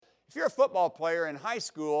If you're a football player in high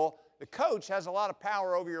school, the coach has a lot of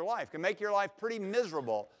power over your life, can make your life pretty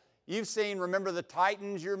miserable. You've seen, remember the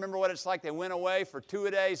Titans, you remember what it's like. They went away for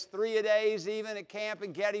 2-a-days, 3-a-days even at camp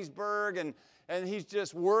in Gettysburg, and he's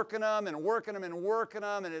just working them and working them and working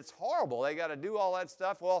them, and it's horrible. They got to do all that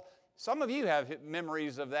stuff. Well, some of you have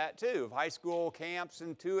memories of that too, of high school camps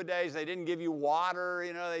and 2-a-days. They didn't give you water,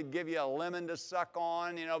 they'd give you a lemon to suck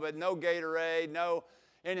on, but no Gatorade, no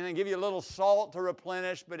anything. Give you a little salt to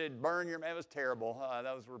replenish, but it'd burn it was terrible.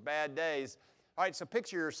 Those were bad days. All right, so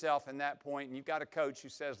picture yourself in that point, and you've got a coach who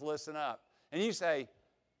says, listen up. And you say,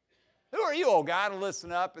 who are you, old guy, to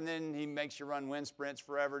listen up? And then he makes you run wind sprints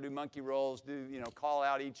forever, do monkey rolls, call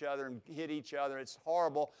out each other and hit each other. It's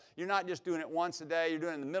horrible. You're not just doing it once a day. You're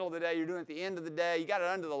doing it in the middle of the day. You're doing it at the end of the day. You got it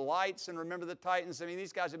under the lights, and remember the Titans. I mean,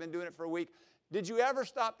 these guys have been doing it for a week. Did you ever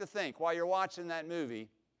stop to think while you're watching that movie,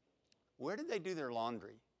 where did they do their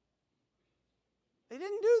laundry? They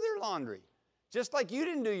didn't do their laundry. Just like you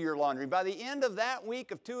didn't do your laundry. By the end of that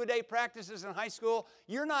week of 2-a-day practices in high school,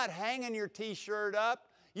 you're not hanging your T-shirt up.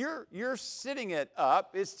 You're sitting it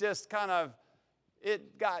up. It's just kind of,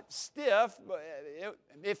 it got stiff,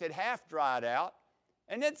 if it half dried out.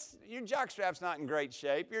 And your jockstrap's not in great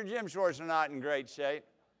shape. Your gym shorts are not in great shape.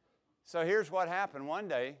 So here's what happened one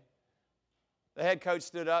day. The head coach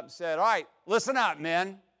stood up and said, all right, listen up,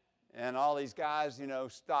 men. And all these guys,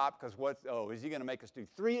 stopped because is he going to make us do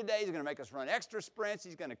 3-a-day? He's going to make us run extra sprints.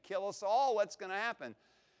 He's going to kill us all. What's going to happen?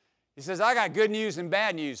 He says, I got good news and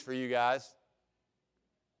bad news for you guys.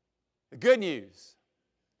 The good news,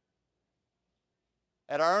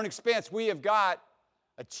 at our own expense, we have got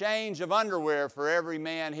a change of underwear for every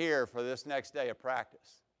man here for this next day of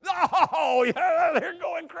practice. Oh, yeah, they're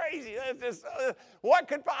going crazy. What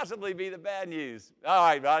could possibly be the bad news? All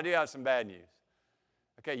right, but I do have some bad news.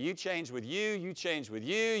 Okay, you change with you, you change with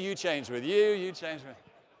you, you change with you, you change with...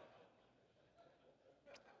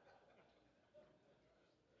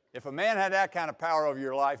 If a man had that kind of power over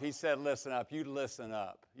your life, he said, listen up, you'd listen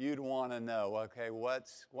up. You'd want to know, okay,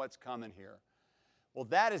 what's coming here? Well,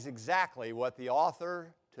 that is exactly what the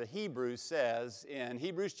author to Hebrews says in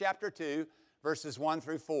Hebrews chapter 2, verses 1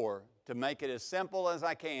 through 4. To make it as simple as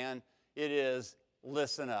I can, it is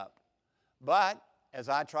listen up. But as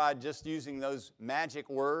I tried just using those magic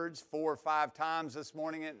words 4 or 5 times this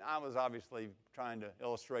morning, and I was obviously trying to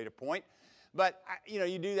illustrate a point, but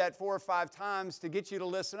you do that 4 or 5 times to get you to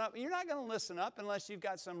listen up. You're not going to listen up unless you've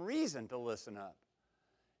got some reason to listen up.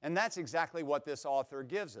 And that's exactly what this author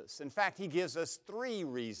gives us. In fact, he gives us 3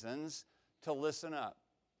 reasons to listen up.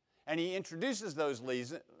 And he introduces those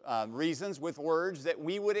reasons with words that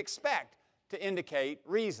we would expect to indicate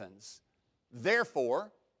reasons.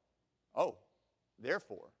 Therefore,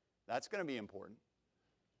 that's going to be important.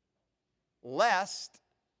 Lest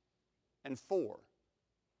and for.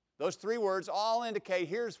 Those 3 words all indicate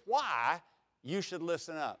here's why you should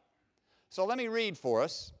listen up. So let me read for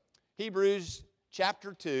us Hebrews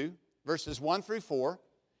chapter 2, verses 1 through 4,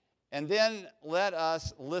 and then let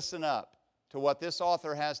us listen up to what this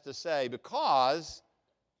author has to say because,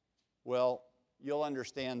 well, you'll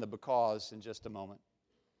understand the because in just a moment.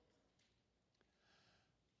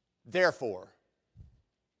 Therefore,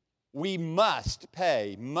 we must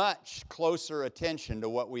pay much closer attention to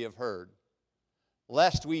what we have heard,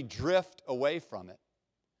 lest we drift away from it.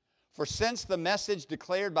 For since the message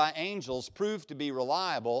declared by angels proved to be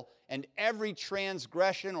reliable, and every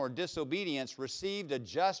transgression or disobedience received a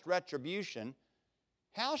just retribution,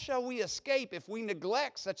 how shall we escape if we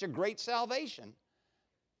neglect such a great salvation?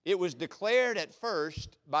 It was declared at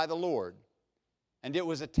first by the Lord, and it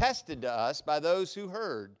was attested to us by those who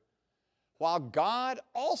heard, while God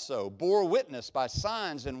also bore witness by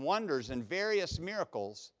signs and wonders and various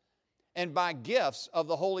miracles, and by gifts of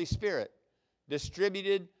the Holy Spirit,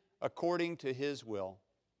 distributed according to His will.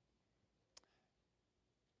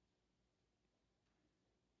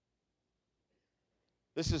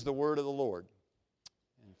 This is the word of the Lord,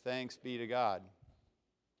 and thanks be to God.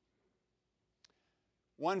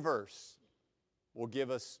 One verse will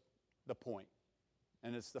give us the point,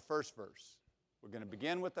 and it's the first verse. We're going to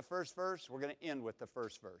begin with the first verse. We're going to end with the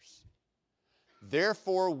first verse.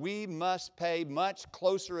 Therefore, we must pay much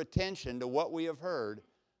closer attention to what we have heard,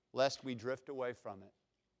 lest we drift away from it.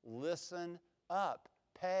 Listen up.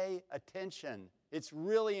 Pay attention. It's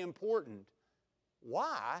really important.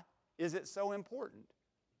 Why is it so important?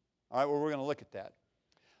 All right, well, we're going to look at that.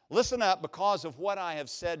 Listen up because of what I have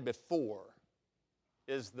said before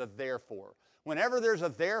is the therefore. Whenever there's a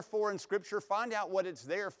therefore in Scripture, find out what it's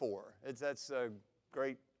there for. That's a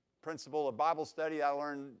great principle of Bible study I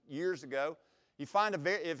learned years ago. You find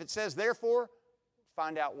if it says therefore,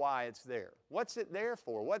 find out why it's there. What's it there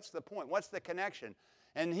for? What's the point? What's the connection?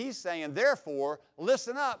 And he's saying, therefore,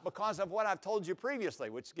 listen up because of what I've told you previously,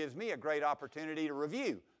 which gives me a great opportunity to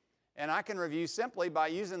review. And I can review simply by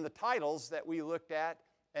using the titles that we looked at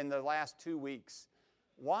in the last 2 weeks.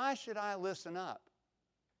 Why should I listen up?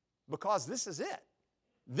 Because this is it.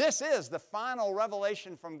 This is the final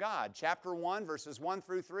revelation from God. Chapter 1, verses 1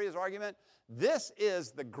 through 3 is argument. This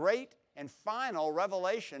is the great and final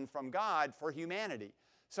revelation from God for humanity.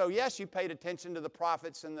 So yes, you paid attention to the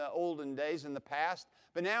prophets in the olden days, in the past,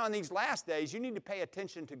 but now in these last days, you need to pay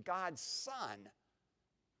attention to God's Son.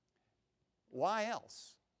 Why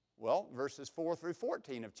else? Well, verses 4 through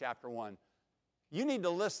 14 of chapter 1. You need to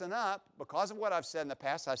listen up because of what I've said in the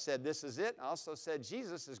past. I said this is it. I also said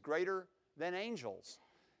Jesus is greater than angels,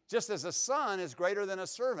 just as a son is greater than a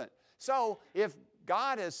servant. So if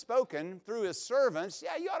God has spoken through His servants,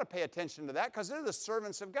 yeah, you ought to pay attention to that because they're the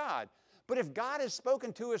servants of God. But if God has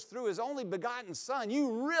spoken to us through His only begotten Son,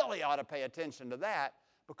 you really ought to pay attention to that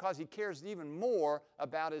because He cares even more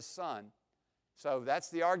about His Son. So that's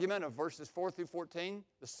the argument of verses 4 through 14.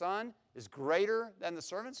 The Son is greater than the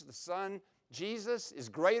servants. The Son, Jesus, is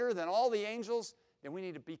greater than all the angels. Then we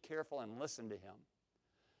need to be careful and listen to Him.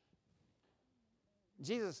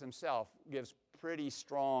 Jesus Himself gives pretty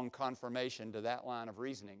strong confirmation to that line of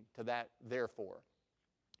reasoning, to that therefore.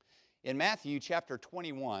 In Matthew chapter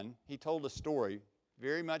 21, He told a story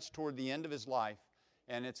very much toward the end of His life,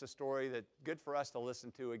 and it's a story that's good for us to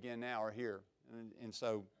listen to again now or here. And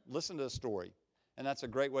so listen to the story, and that's a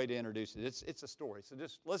great way to introduce it. It's a story, so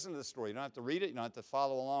just listen to the story. You don't have to read it. You don't have to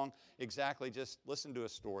follow along exactly. Just listen to a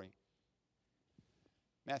story.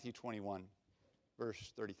 Matthew 21,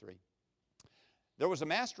 verse 33. There was a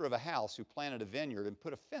master of a house who planted a vineyard and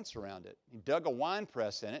put a fence around it. He dug a wine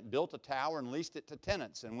press in it, built a tower, and leased it to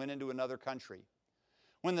tenants and went into another country.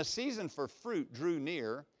 When the season for fruit drew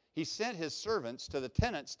near, he sent his servants to the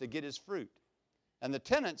tenants to get his fruit. And the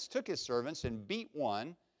tenants took his servants and beat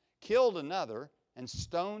one, killed another, and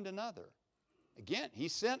stoned another. Again, he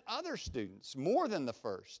sent other students, more than the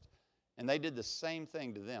first, and they did the same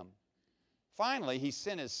thing to them. Finally, he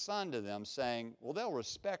sent his son to them, saying, well, they'll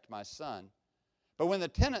respect my son. But when the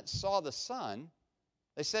tenants saw the son,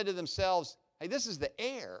 they said to themselves, hey, this is the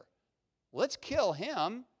heir. Let's kill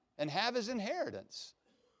him and have his inheritance.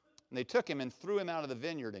 And they took him and threw him out of the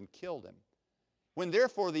vineyard and killed him. When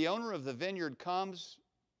therefore the owner of the vineyard comes,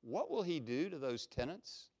 what will he do to those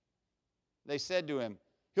tenants? They said to him,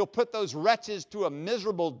 he'll put those wretches to a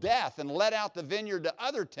miserable death and let out the vineyard to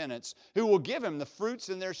other tenants who will give him the fruits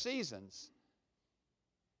in their seasons.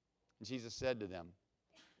 And Jesus said to them,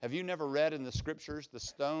 have you never read in the Scriptures, the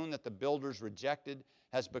stone that the builders rejected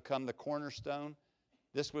has become the cornerstone?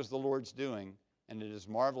 This was the Lord's doing, and it is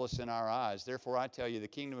marvelous in our eyes. Therefore, I tell you, the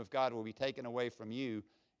kingdom of God will be taken away from you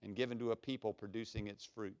and given to a people producing its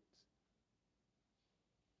fruits.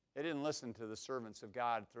 They didn't listen to the servants of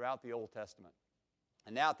God throughout the Old Testament.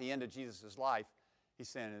 And now at the end of Jesus' life, He's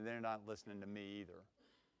saying, and they're not listening to me either.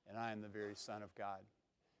 And I am the very Son of God.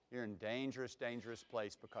 You're in dangerous, dangerous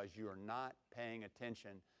place because you are not paying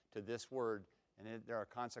attention to this word, and there are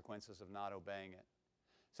consequences of not obeying it.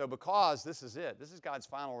 So because this is it, this is God's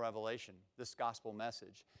final revelation, this gospel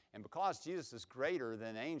message, and because Jesus is greater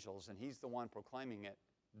than angels and He's the one proclaiming it,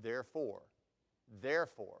 therefore,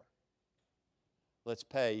 let's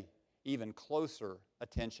pay even closer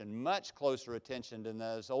attention, much closer attention than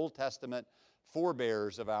those Old Testament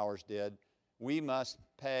forebears of ours did. We must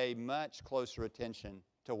pay much closer attention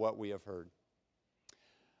to what we have heard.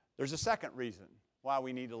 There's a second reason why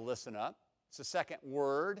we need to listen up. It's the second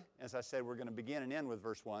word. As I said, we're going to begin and end with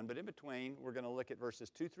verse 1, but in between, we're going to look at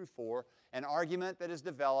verses 2 through 4, an argument that is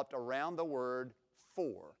developed around the word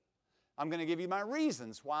for. I'm going to give you my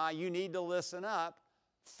reasons why you need to listen up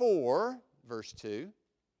for, verse 2.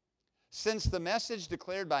 Since the message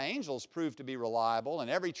declared by angels proved to be reliable,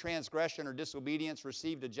 and every transgression or disobedience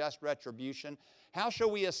received a just retribution, how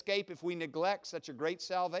shall we escape if we neglect such a great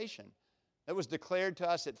salvation that was declared to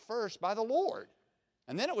us at first by the Lord?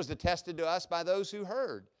 And then it was attested to us by those who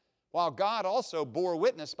heard, while God also bore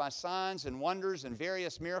witness by signs and wonders and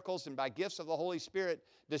various miracles and by gifts of the Holy Spirit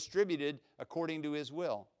distributed according to His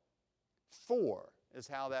will. For is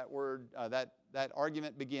how that word, that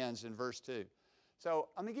argument begins in verse 2. So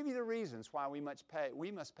I'm going to give you the reasons why we must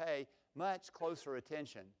pay much closer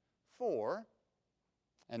attention. For,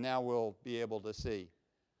 and now we'll be able to see.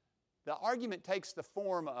 The argument takes the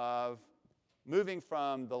form of moving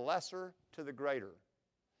from the lesser to the greater.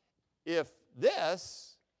 If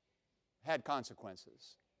this had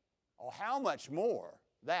consequences, oh, how much more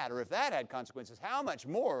that, or if that had consequences, how much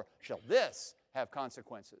more shall this have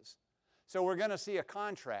consequences? So we're going to see a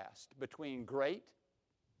contrast between great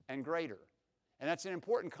and greater. And that's an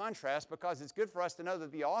important contrast because it's good for us to know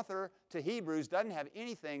that the author to Hebrews doesn't have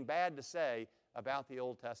anything bad to say about the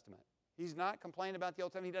Old Testament. He's not complaining about the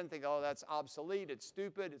Old Testament. He doesn't think, oh, that's obsolete, it's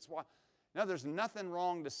stupid, it's why. No, there's nothing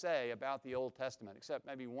wrong to say about the Old Testament, except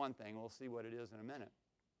maybe one thing. We'll see what it is in a minute.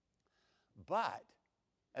 But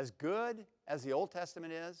as good as the Old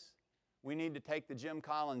Testament is, we need to take the Jim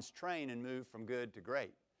Collins train and move from good to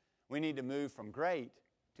great. We need to move from great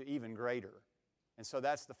to even greater. And so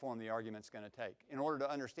that's the form the argument's going to take. In order to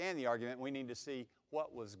understand the argument, we need to see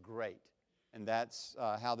what was great. And that's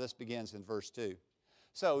how this begins in verse 2.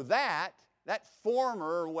 So that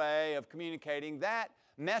former way of communicating, that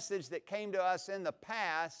message that came to us in the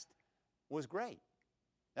past was great.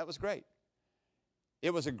 That was great.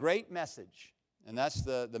 It was a great message. And that's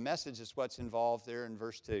the message is what's involved there in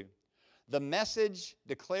verse 2. The message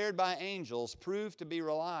declared by angels proved to be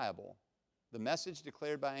reliable. The message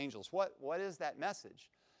declared by angels. What is that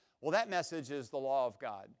message? Well, that message is the law of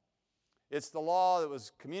God. It's the law that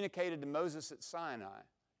was communicated to Moses at Sinai.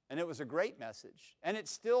 And it was a great message. And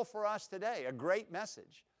it's still for us today, a great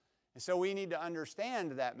message. And so we need to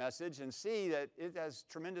understand that message and see that it has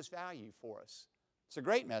tremendous value for us. It's a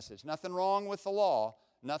great message. Nothing wrong with the law.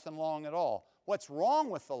 Nothing wrong at all. What's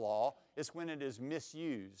wrong with the law is when it is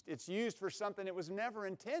misused. It's used for something it was never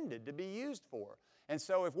intended to be used for. And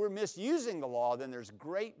so if we're misusing the law, then there's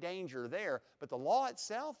great danger there. But the law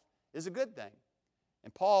itself is a good thing.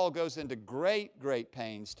 And Paul goes into great, great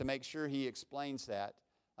pains to make sure he explains that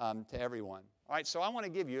to everyone. All right, so I want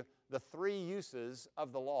to give you the three uses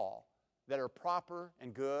of the law that are proper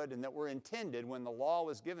and good and that were intended when the law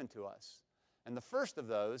was given to us. And the first of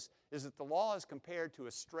those is that the law is compared to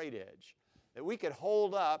a straight edge that we could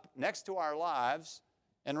hold up next to our lives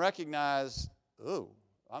and recognize, ooh,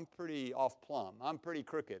 I'm pretty off plumb. I'm pretty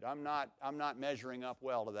crooked. I'm not measuring up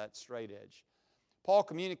well to that straight edge. Paul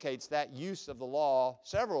communicates that use of the law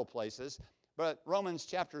several places, but Romans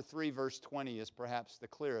chapter 3, verse 20 is perhaps the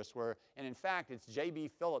clearest, and in fact, it's J.B.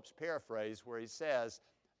 Phillips' paraphrase where he says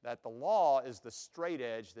that the law is the straight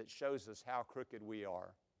edge that shows us how crooked we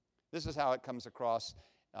are. This is how it comes across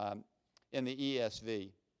in the ESV.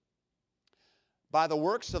 By the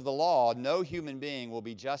works of the law, no human being will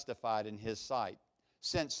be justified in his sight,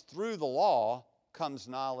 since through the law comes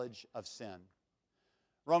knowledge of sin.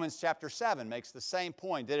 Romans chapter 7 makes the same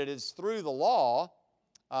point, that it is through the law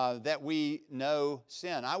that we know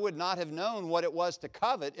sin. I would not have known what it was to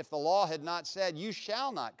covet if the law had not said, you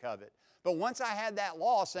shall not covet. But once I had that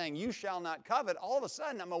law saying, you shall not covet, all of a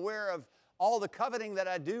sudden I'm aware of all the coveting that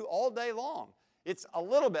I do all day long. It's a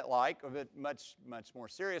little bit like, a bit much more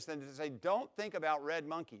serious than to say, don't think about red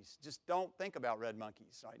monkeys. Just don't think about red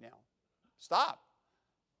monkeys right now. Stop.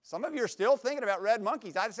 Some of you are still thinking about red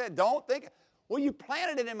monkeys. I said, don't think. Well, you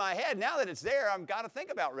planted it in my head. Now that it's there, I've got to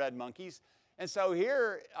think about red monkeys. And so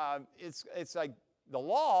here, it's like the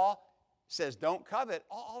law says don't covet.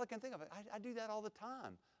 All I can think of, I do that all the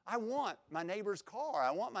time. I want my neighbor's car. I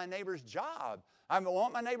want my neighbor's job. I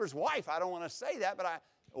want my neighbor's wife. I don't want to say that, but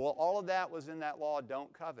all of that was in that law,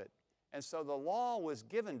 don't covet. And so the law was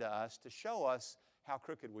given to us to show us how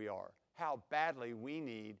crooked we are, how badly we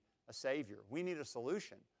need a Savior. We need a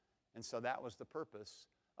solution. And so that was the purpose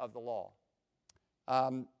of the law.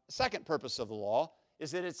 Second purpose of the law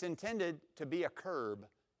is that it's intended to be a curb.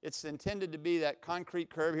 It's intended to be that concrete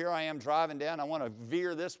curb. Here I am driving down. I want to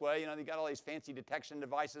veer this way. You know, they got all these fancy detection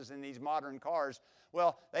devices in these modern cars.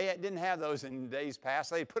 Well, they didn't have those in days past.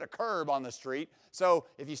 They put a curb on the street. So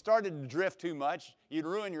if you started to drift too much, you'd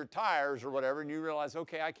ruin your tires or whatever, and you realize,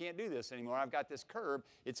 okay, I can't do this anymore. I've got this curb.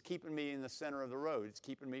 It's keeping me in the center of the road. It's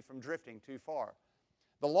keeping me from drifting too far.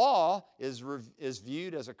 The law is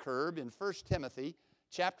viewed as a curb in 1 Timothy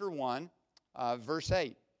chapter 1, verse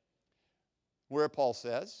 8. Where Paul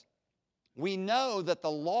says, we know that the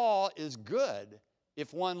law is good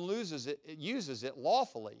if one uses it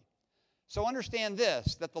lawfully. So understand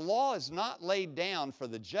this, that the law is not laid down for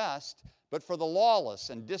the just, but for the lawless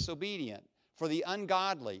and disobedient, for the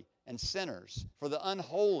ungodly and sinners, for the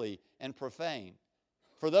unholy and profane,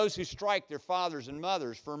 for those who strike their fathers and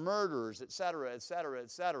mothers, for murderers, etc., etc.,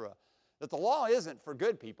 etc. That the law isn't for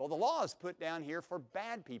good people. The law is put down here for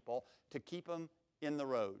bad people to keep them in the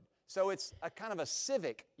road. So it's a kind of a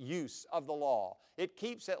civic use of the law. It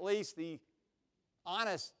keeps at least the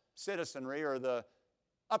honest citizenry or the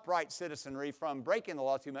upright citizenry from breaking the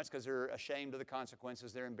law too much because they're ashamed of the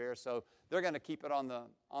consequences. They're embarrassed. So they're going to keep it on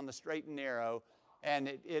the straight and narrow. And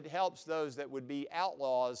it helps those that would be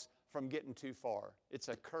outlaws from getting too far. It's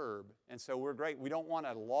a curb. And so we're great. We don't want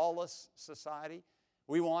a lawless society.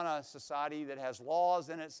 We want a society that has laws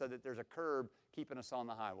in it so that there's a curb keeping us on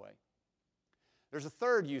the highway. There's a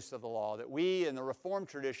third use of the law that we in the Reformed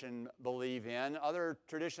tradition believe in. Other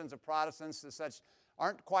traditions of Protestants and such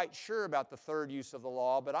aren't quite sure about the third use of the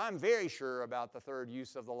law, but I'm very sure about the third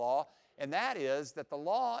use of the law, and that is that the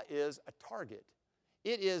law is a target.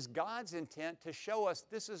 It is God's intent to show us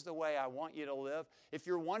this is the way I want you to live. If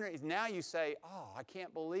you're wondering, now you say, oh, I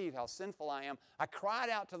can't believe how sinful I am. I cried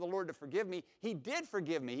out to the Lord to forgive me. He did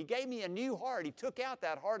forgive me. He gave me a new heart. He took out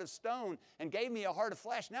that heart of stone and gave me a heart of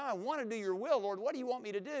flesh. Now I want to do your will, Lord. What do you want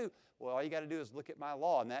me to do? Well, all you got to do is look at my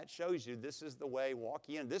law, and that shows you this is the way, walk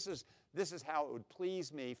in. This is how it would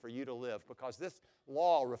please me for you to live, because this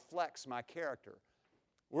law reflects my character.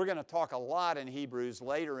 We're going to talk a lot in Hebrews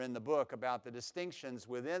later in the book about the distinctions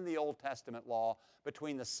within the Old Testament law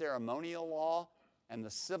between the ceremonial law and the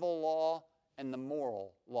civil law and the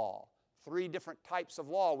moral law. 3 different types of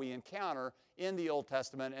law we encounter in the Old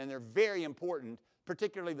Testament, and they're very important,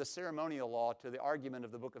 particularly the ceremonial law, to the argument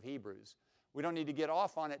of the book of Hebrews. We don't need to get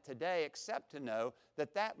off on it today except to know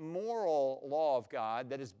that that moral law of God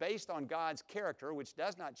that is based on God's character, which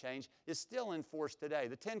does not change, is still in force today.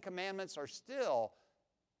 The 10 Commandments are still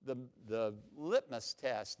the litmus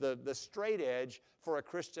test, the straight edge for a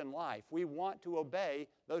Christian life. We want to obey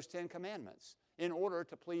those 10 Commandments in order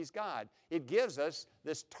to please God. It gives us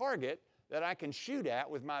this target that I can shoot at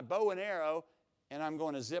with my bow and arrow, and I'm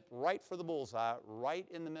going to zip right for the bullseye, right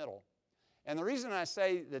in the middle. And the reason I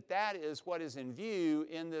say that that is what is in view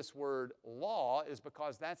in this word law is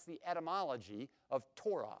because that's the etymology of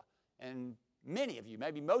Torah. And many of you,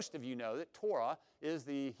 maybe most of you, know that Torah is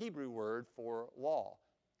the Hebrew word for law.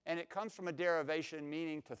 And it comes from a derivation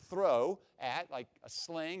meaning to throw at, like a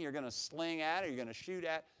sling. You're going to sling at, or you're going to shoot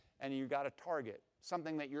at, and you've got a target,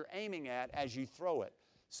 something that you're aiming at as you throw it.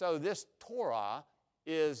 So this Torah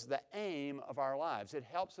is the aim of our lives. It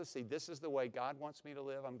helps us see this is the way God wants me to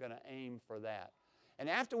live. I'm going to aim for that. And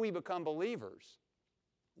after we become believers,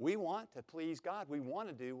 we want to please God. We want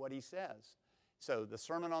to do what He says. So the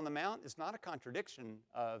Sermon on the Mount is not a contradiction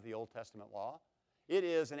of the Old Testament law. It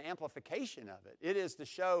is an amplification of it. It is to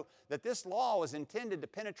show that this law was intended to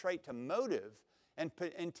penetrate to motive and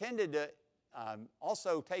intended to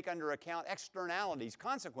also take under account externalities,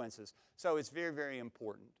 consequences. So it's very, very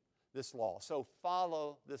important, this law. So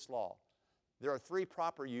follow this law. There are 3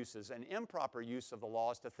 proper uses. An improper use of the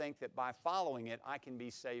law is to think that by following it, I can be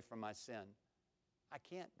saved from my sin. I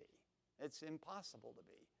can't be. It's impossible to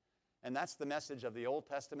be. And that's the message of the Old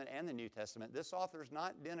Testament and the New Testament. This author is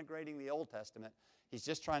not denigrating the Old Testament. He's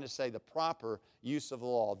just trying to say the proper use of the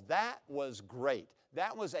law. That was great.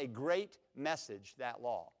 That was a great message, that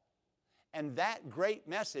law. And that great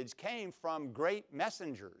message came from great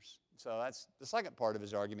messengers. So that's the second part of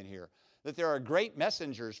his argument here, that there are great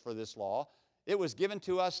messengers for this law. It was given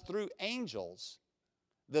to us through angels.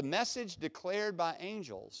 The message declared by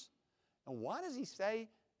angels. And why does he say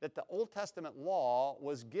that the Old Testament law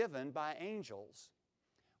was given by angels?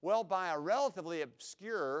 Well, by a relatively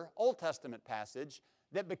obscure Old Testament passage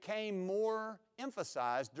that became more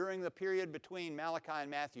emphasized during the period between Malachi and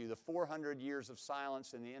Matthew, the 400 years of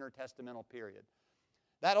silence in the intertestamental period.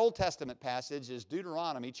 That Old Testament passage is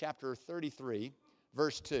Deuteronomy chapter 33,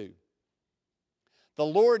 verse 2. The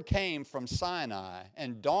Lord came from Sinai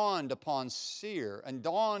and dawned from Seir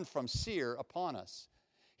upon us.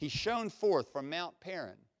 He shone forth from Mount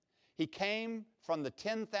Paran. He came from the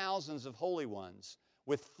 10,000s of holy ones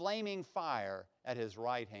with flaming fire at His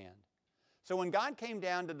right hand. So when God came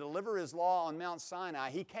down to deliver His law on Mount Sinai,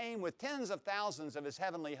 He came with tens of thousands of His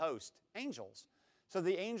heavenly host, angels. So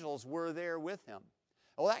the angels were there with Him.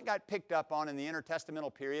 Well, that got picked up on in the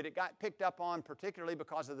intertestamental period. It got picked up on particularly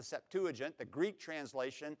because of the Septuagint, the Greek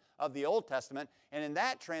translation of the Old Testament. And in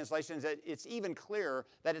that translation, it's even clearer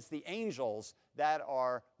that it's the angels that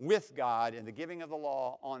are with God in the giving of the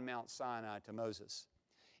law on Mount Sinai to Moses.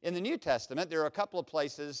 In the New Testament, there are a couple of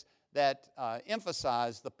places that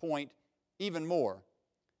emphasize the point even more.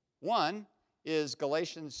 One is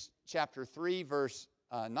Galatians chapter 3, verse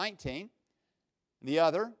 19. The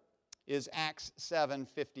other is Acts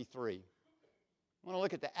 7:53. I want to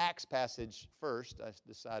look at the Acts passage first. I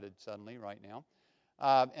decided suddenly right now.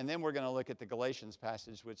 And then we're going to look at the Galatians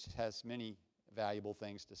passage, which has many valuable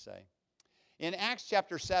things to say. In Acts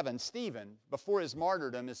chapter 7, Stephen, before his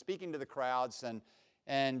martyrdom, is speaking to the crowds, and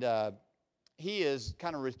he is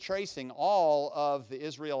kind of retracing all of the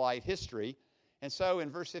Israelite history. And so in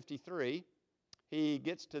verse 53, he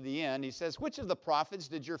gets to the end. He says, "Which of the prophets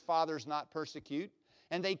did your fathers not persecute?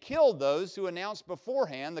 And they killed those who announced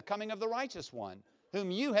beforehand the coming of the righteous one,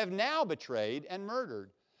 whom you have now betrayed and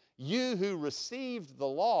murdered. You who received the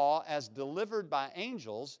law as delivered by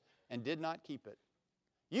angels and did not keep it.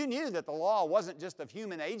 You knew that the law wasn't just of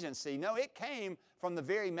human agency. No, it came from the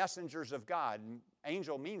very messengers of God.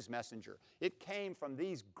 Angel means messenger. It came from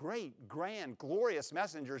these great, grand, glorious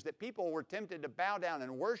messengers that people were tempted to bow down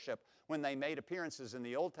and worship when they made appearances in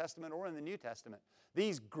the Old Testament or in the New Testament.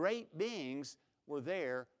 These great beings were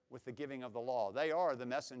there with the giving of the law. They are the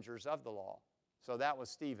messengers of the law. So that was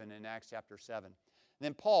Stephen in Acts chapter 7.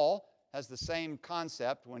 Then Paul has the same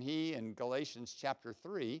concept when he, in Galatians chapter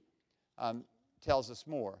 3, tells us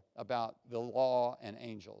more about the law and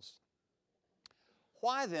angels.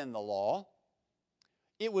 Why then the law?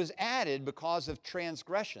 It was added because of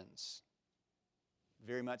transgressions.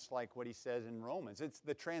 Very much like what he says in Romans.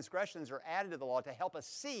 The transgressions are added to the law to help us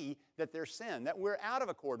see that there's sin, that we're out of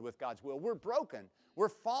accord with God's will. We're broken. We're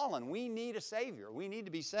fallen. We need a Savior. We need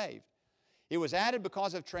to be saved. It was added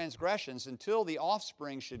because of transgressions until the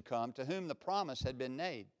offspring should come to whom the promise had been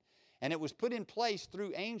made. And it was put in place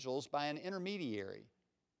through angels by an intermediary.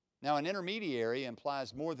 Now, an intermediary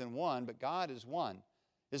implies more than one, but God is one.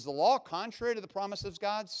 Is the law contrary to the promise of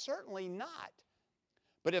God? Certainly not.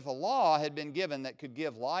 But if a law had been given that could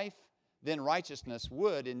give life, then righteousness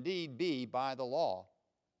would indeed be by the law.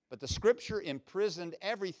 But the Scripture imprisoned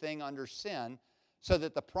everything under sin, so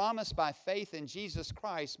that the promise by faith in Jesus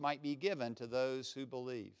Christ might be given to those who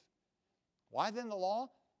believe. Why then the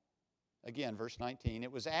law? Again, verse 19,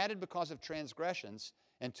 it was added because of transgressions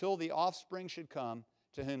until the offspring should come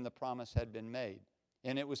to whom the promise had been made.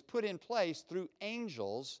 And it was put in place through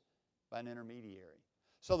angels by an intermediary.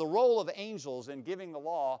 So the role of angels in giving the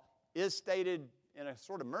law is stated in a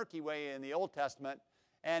sort of murky way in the Old Testament,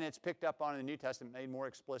 and it's picked up on in the New Testament, made more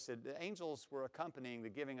explicit. The angels were accompanying the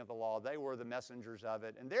giving of the law. They were the messengers of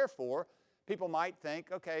it. And therefore, people might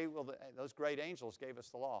think, okay, well, those great angels gave us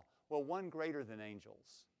the law. Well, one greater than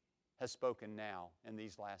angels has spoken now in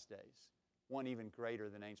these last days. One even greater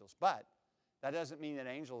than angels. But that doesn't mean that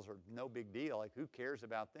angels are no big deal. Like, who cares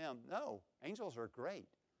about them? No, angels are great.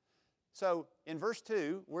 So in verse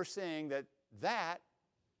 2, we're seeing that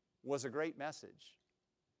was a great message.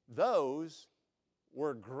 Those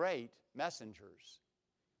were great messengers.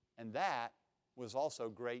 And that was also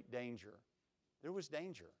great danger. There was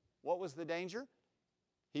danger. What was the danger?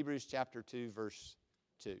 Hebrews chapter 2, verse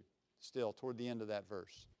 2. Still, toward the end of that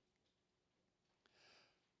verse.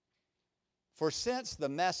 For since the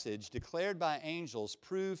message declared by angels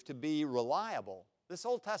proved to be reliable, this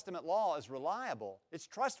Old Testament law is reliable. It's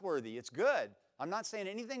trustworthy. It's good. I'm not saying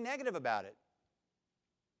anything negative about it.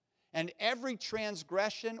 And every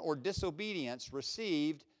transgression or disobedience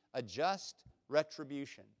received a just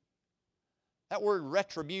retribution. That word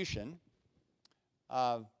retribution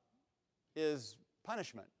is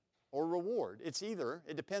punishment or reward. It's either,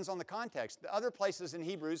 it depends on the context. The other places in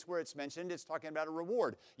Hebrews where it's mentioned, it's talking about a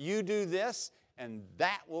reward. You do this, and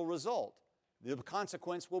that will result. The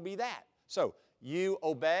consequence will be that. So, you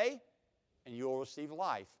obey, and you will receive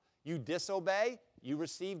life. You disobey, you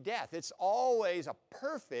receive death. It's always a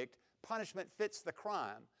perfect punishment fits the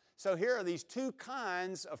crime. So here are these two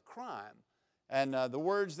kinds of crime. And the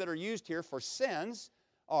words that are used here for sins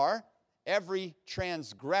are every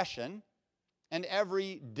transgression and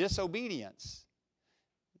every disobedience.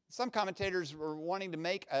 Some commentators were wanting to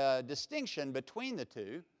make a distinction between the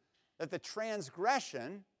two, that the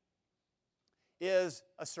transgression is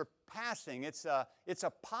a surpassing, it's a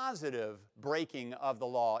positive breaking of the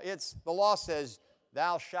law. The law says,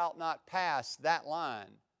 thou shalt not pass that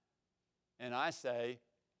line. And I say,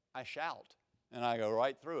 I shalt. And I go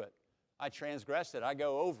right through it. I transgress it. I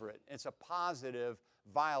go over it. It's a positive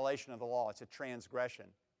violation of the law. It's a transgression.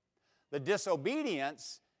 The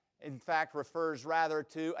disobedience, in fact, refers rather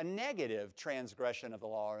to a negative transgression of the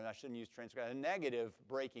law. And I shouldn't use transgression, a negative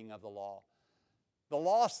breaking of the law. The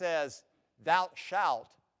law says, thou shalt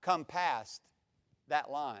come past that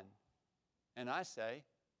line. And I say,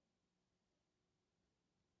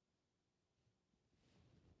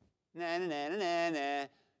 nah, nah, nah, nah, nah.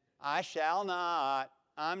 I shall not.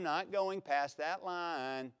 I'm not going past that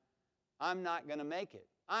line. I'm not going to make it.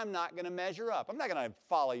 I'm not going to measure up. I'm not going to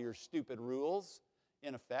follow your stupid rules.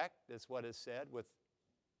 In effect, that's what is said.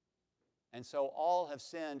 And so all have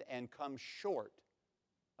sinned and come short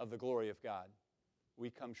of the glory of God. We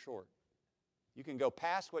come short. You can go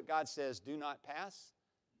past what God says do not pass,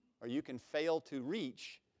 or you can fail to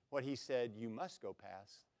reach what He said you must go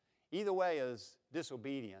past. Either way is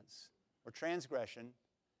disobedience or transgression.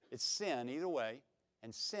 It's sin either way.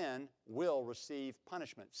 and sin will receive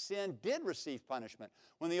punishment. Sin did receive punishment.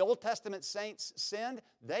 When the Old Testament saints sinned,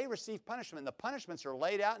 they received punishment. The punishments are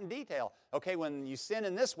laid out in detail. Okay, when you sin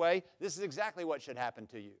in this way, this is exactly what should happen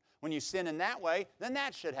to you. When you sin in that way, then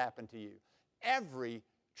that should happen to you. Every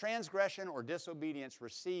transgression or disobedience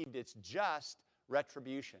received its just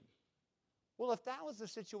retribution. Well, if that was the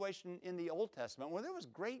situation in the Old Testament, where there was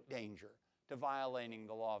great danger to violating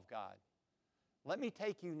the law of God, let me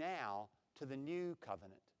take you now to the New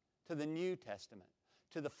Covenant, to the New Testament,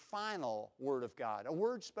 to the final Word of God, a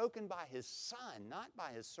word spoken by His Son, not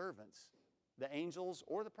by His servants, the angels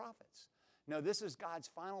or the prophets. No, this is God's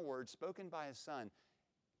final word spoken by His Son.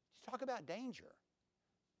 Talk about danger.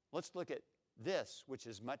 Let's look at this, which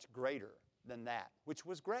is much greater than that, which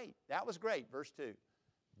was great. That was great, verse 2.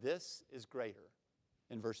 This is greater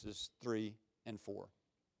in verses 3 and 4.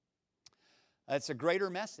 It's a greater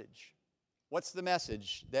message. What's the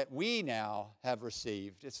message that we now have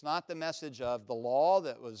received? It's not the message of the law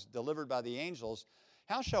that was delivered by the angels.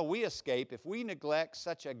 How shall we escape if we neglect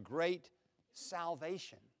such a great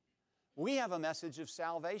salvation? We have a message of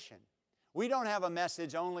salvation. We don't have a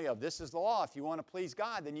message only of this is the law. If you want to please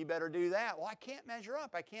God, then you better do that. Well, I can't measure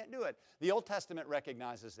up. I can't do it. The Old Testament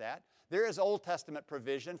recognizes that. There is Old Testament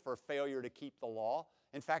provision for failure to keep the law.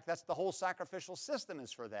 In fact, that's the whole sacrificial system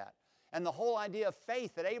is for that. And the whole idea of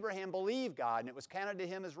faith, that Abraham believed God and it was counted to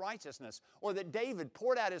him as righteousness, or that David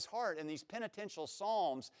poured out his heart in these penitential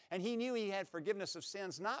psalms and he knew he had forgiveness of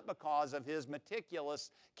sins not because of his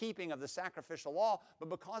meticulous keeping of the sacrificial law, but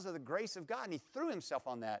because of the grace of God, and he threw himself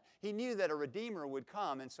on that. He knew that a Redeemer would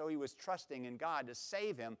come, and so he was trusting in God to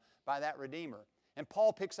save him by that Redeemer. And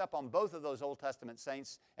Paul picks up on both of those Old Testament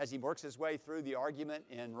saints as he works his way through the argument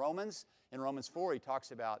in Romans. In Romans 4, he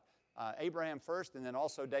talks about Abraham first and then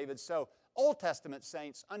also David. So Old Testament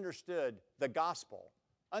saints understood the gospel,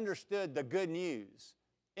 understood the good news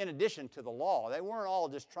in addition to the law. They weren't all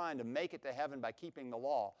just trying to make it to heaven by keeping the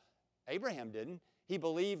law. Abraham didn't. He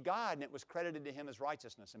believed God and it was credited to him as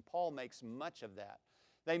righteousness. And Paul makes much of that.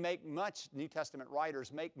 They make much, New Testament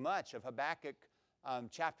writers make much of Habakkuk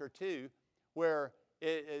chapter 2, where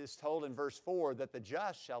it is told in verse 4 that the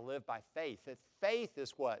just shall live by faith. That faith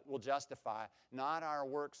is what will justify, not our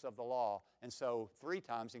works of the law. And so 3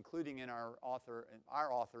 times, including in our author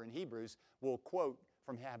in Hebrews, will quote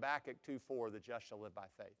from Habakkuk 2:4, the just shall live by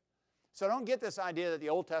faith. So don't get this idea that the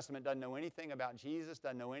Old Testament doesn't know anything about Jesus,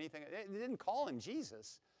 doesn't know anything. It didn't call him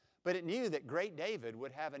Jesus, but it knew that great David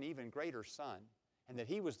would have an even greater son, and that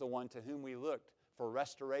he was the one to whom we looked for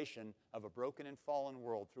restoration of a broken and fallen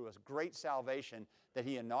world through a great salvation that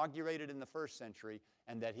he inaugurated in the first century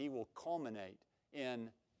and that he will culminate in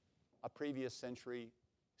a previous century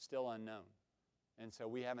still unknown. And so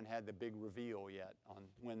we haven't had the big reveal yet on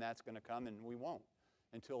when that's going to come, and we won't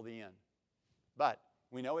until the end. But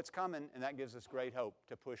we know it's coming, and that gives us great hope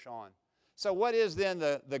to push on. So what is then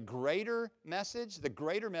the greater message? The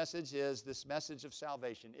greater message is this message of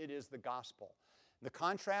salvation. It is the gospel. The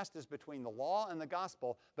contrast is between the law and the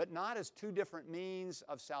gospel, but not as 2 different means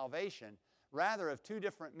of salvation, rather of 2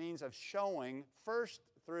 different means of showing, first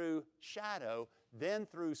through shadow, then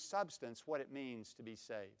through substance, what it means to be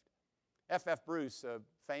saved. F.F. Bruce, a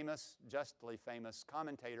famous, justly famous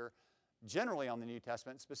commentator, generally on the New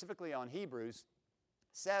Testament, specifically on Hebrews,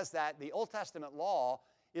 says that the Old Testament law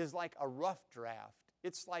is like a rough draft.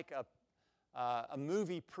 It's like a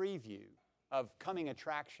movie preview of coming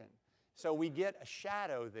attraction. So we get a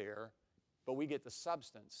shadow there, but we get the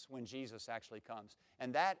substance when Jesus actually comes.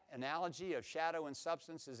 And that analogy of shadow and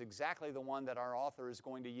substance is exactly the one that our author is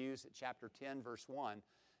going to use at chapter 10, verse 1,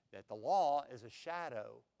 that the law is a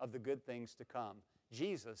shadow of the good things to come.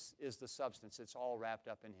 Jesus is the substance. It's all wrapped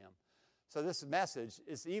up in him. So this message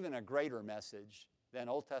is even a greater message than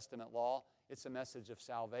Old Testament law. It's a message of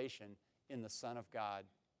salvation in the Son of God,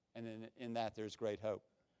 and in that there's great hope.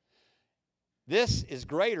 This is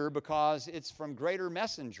greater because it's from greater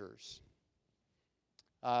messengers.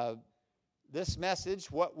 This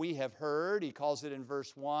message, what we have heard, he calls it in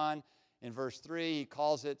verse 1. In verse 3, he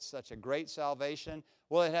calls it such a great salvation.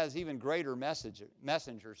 Well, it has even greater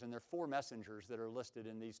messengers, and there are 4 messengers that are listed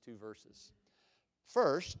in these 2 verses.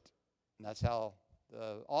 First, and that's how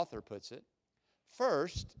the author puts it,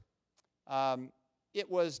 first, it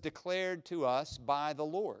was declared to us by the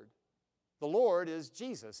Lord. The Lord is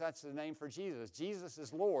Jesus. That's the name for Jesus. Jesus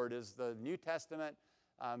is Lord is the New Testament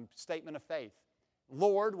statement of faith.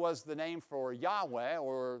 Lord was the name for Yahweh,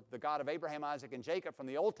 or the God of Abraham, Isaac, and Jacob from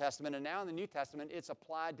the Old Testament, and now in the New Testament it's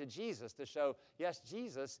applied to Jesus to show, yes,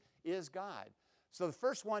 Jesus is God. So the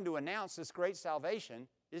first one to announce this great salvation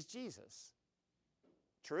is Jesus.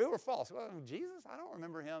 True or false? Well, Jesus, I don't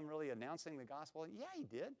remember him really announcing the gospel. Yeah, he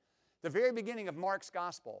did. The very beginning of Mark's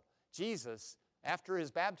gospel, Jesus, after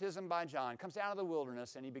his baptism by John, comes out of the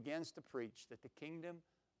wilderness and he begins to preach that the kingdom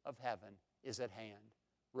of heaven is at hand.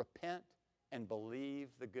 Repent and believe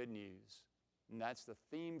the good news. And that's the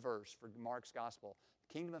theme verse for Mark's gospel.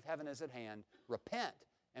 The kingdom of heaven is at hand. Repent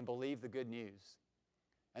and believe the good news.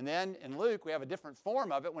 And then in Luke, we have a different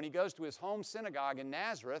form of it when he goes to his home synagogue in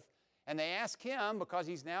Nazareth, and they ask him, because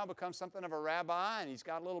he's now become something of a rabbi and he's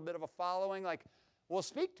got a little bit of a following, like, well,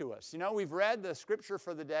 speak to us. You know, we've read the scripture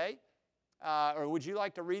for the day, or would you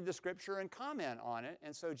like to read the scripture and comment on it?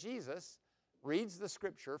 And so Jesus reads the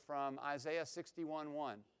scripture from Isaiah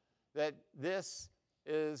 61:1, that this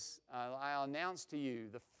is, I'll announce to you,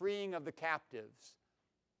 the freeing of the captives,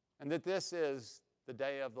 and that this is the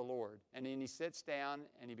day of the Lord. And then he sits down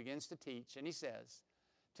and he begins to teach, and he says,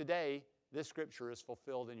 today, this scripture is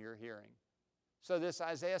fulfilled in your hearing. So this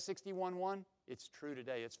Isaiah 61:1, it's true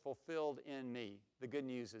today. It's fulfilled in me. The good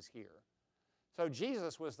news is here. So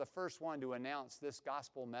Jesus was the first one to announce this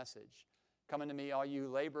gospel message. Come unto me, all you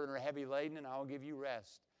labor and are heavy laden, and I will give you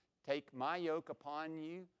rest. Take my yoke upon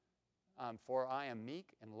you, for I am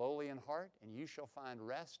meek and lowly in heart, and you shall find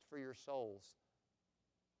rest for your souls.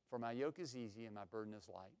 For my yoke is easy and my burden is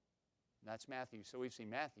light. And that's Matthew. So we've seen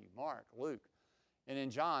Matthew, Mark, Luke. And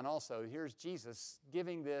in John also, here's Jesus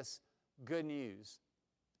giving this good news.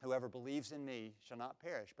 Whoever believes in me shall not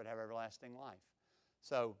perish, but have everlasting life.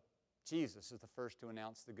 So Jesus is the first to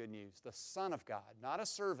announce the good news. The Son of God, not a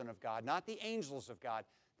servant of God, not the angels of God,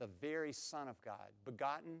 the very Son of God,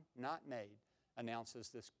 begotten, not made, announces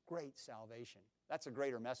this great salvation. That's a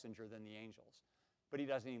greater messenger than the angels. But he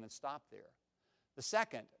doesn't even stop there. The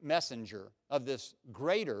second messenger of this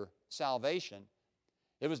greater salvation,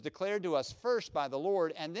 it was declared to us first by the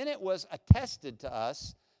Lord, and then it was attested to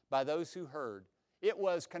us by those who heard. It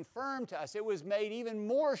was confirmed to us. It was made even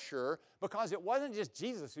more sure because it wasn't just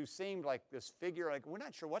Jesus who seemed like this figure, like we're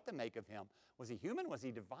not sure what to make of him. Was he human? Was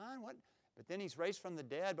he divine? What? But then he's raised from the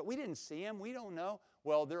dead, but we didn't see him. We don't know.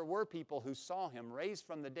 Well, there were people who saw him raised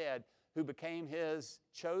from the dead who became his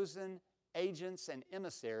chosen agents and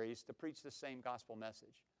emissaries to preach the same gospel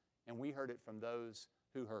message. And we heard it from those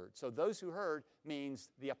who heard. So those who heard means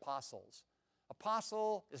the apostles.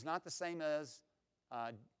 Apostle is not the same as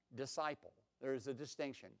disciple. There is a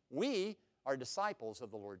distinction. We are disciples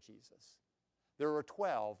of the Lord Jesus. There were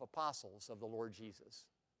 12 apostles of the Lord Jesus,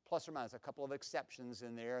 plus or minus a couple of exceptions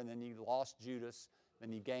in there, and then you lost Judas,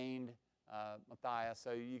 then you gained Matthias,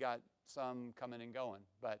 so you got some coming and going.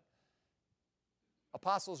 But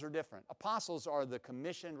apostles are different. Apostles are the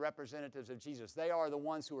commissioned representatives of Jesus. They are the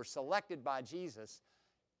ones who are selected by Jesus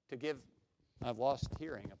to give. I've lost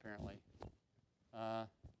hearing, apparently. Well,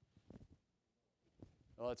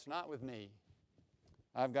 it's not with me.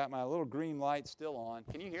 I've got my little green light still on.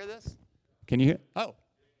 Can you hear this? Can you hear? Oh.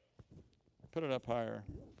 Put it up higher.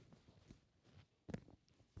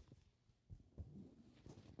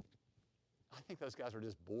 I think those guys were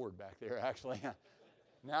just bored back there, actually.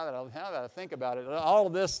 Now that I think about it, all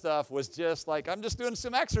of this stuff was just like, I'm just doing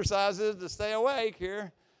some exercises to stay awake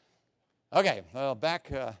here. Okay, well, back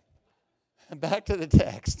to the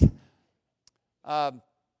text.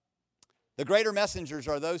 The greater messengers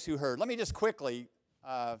are those who heard. Let me just quickly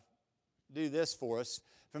do this for us.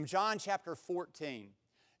 From John chapter 14,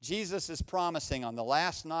 Jesus is promising on the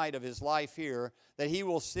last night of his life here that he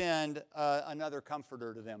will send another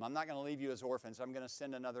comforter to them. I'm not going to leave you as orphans. I'm going to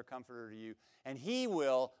send another comforter to you. And he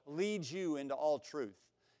will lead you into all truth.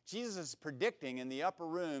 Jesus is predicting in the upper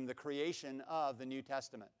room the creation of the New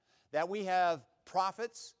Testament. That we have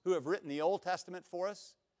prophets who have written the Old Testament for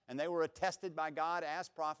us, and they were attested by God as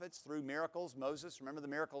prophets through miracles. Moses, remember the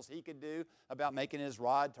miracles he could do about making his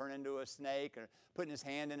rod turn into a snake or putting his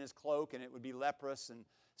hand in his cloak and it would be leprous. And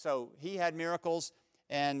so he had miracles,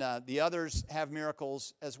 and the others have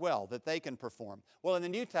miracles as well that they can perform. Well, in the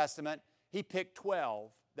New Testament, he picked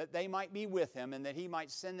 12 that they might be with him and that he might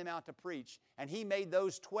send them out to preach. And he made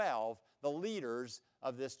those 12 the leaders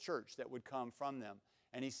of this church that would come from them.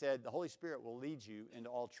 And he said, the Holy Spirit will lead you into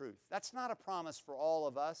all truth. That's not a promise for all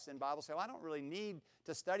of us in Bible. So I don't really need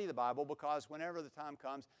to study the Bible because whenever the time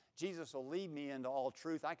comes, Jesus will lead me into all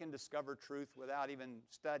truth. I can discover truth without even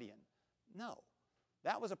studying. No.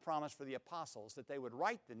 That was a promise for the apostles that they would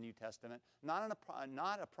write the New Testament, not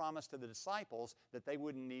a promise to the disciples that they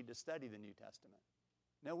wouldn't need to study the New Testament.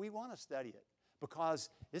 No, we want to study it because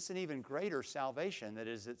it's an even greater salvation that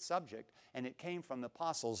is its subject, and it came from the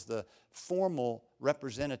apostles, the formal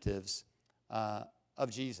representatives of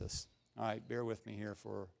Jesus. All right, bear with me here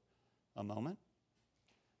for a moment.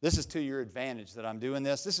 This is to your advantage that I'm doing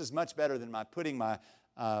this. This is much better than my putting my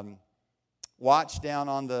watch down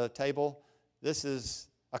on the table. This is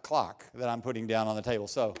a clock that I'm putting down on the table.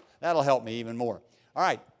 So that'll help me even more. All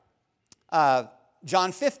right.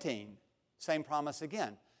 John 15, same promise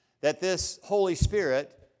again. That this Holy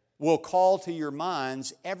Spirit will call to your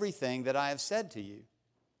minds everything that I have said to you.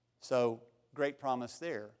 So great promise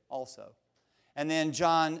there also. And then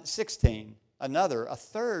John 16, a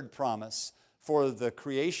third promise for the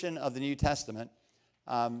creation of the New Testament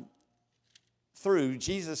through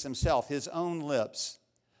Jesus himself. His own lips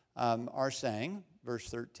are saying, verse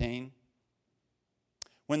 13,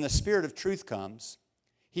 when the Spirit of truth comes,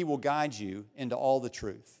 he will guide you into all the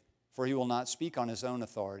truth, for he will not speak on his own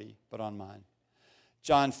authority, but on mine.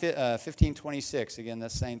 John 15:26, again, the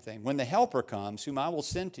same thing. When the Helper comes, whom I will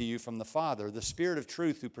send to you from the Father, the Spirit of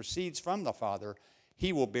truth who proceeds from the Father,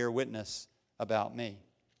 he will bear witness about me.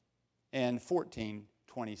 And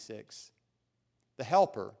 14:26, the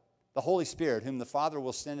Helper, the Holy Spirit, whom the Father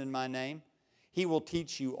will send in my name, he will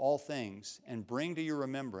teach you all things and bring to your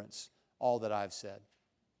remembrance all that I've said.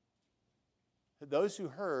 Those who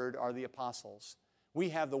heard are the apostles. We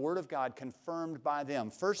have the Word of God confirmed by them.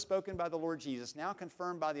 First spoken by the Lord Jesus, now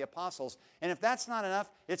confirmed by the apostles. And if that's not enough,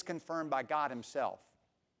 it's confirmed by God himself.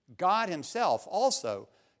 God himself also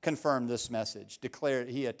confirmed this message, declared,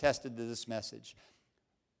 he attested to this message.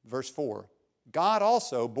 Verse 4, God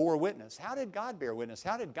also bore witness. How did God bear witness?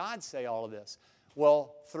 How did God say all of this?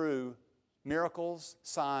 Well, through miracles,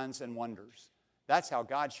 signs, and wonders. That's how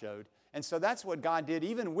God showed. And so that's what God did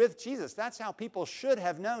even with Jesus. That's how people should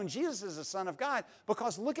have known Jesus is the Son of God,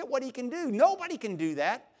 because look at what he can do. Nobody can do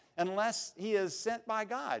that unless he is sent by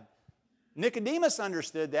God. Nicodemus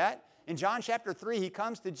understood that. In John chapter 3, he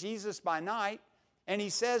comes to Jesus by night and he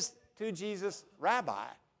says to Jesus, Rabbi,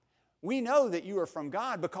 we know that you are from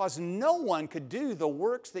God because no one could do the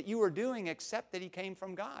works that you are doing except that he came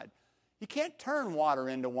from God. You can't turn water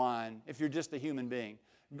into wine if you're just a human being.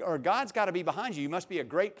 Or God's got to be behind you. You must be a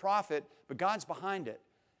great prophet, but God's behind it.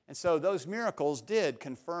 And so those miracles did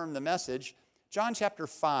confirm the message. John chapter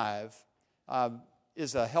 5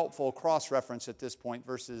 is a helpful cross-reference at this point,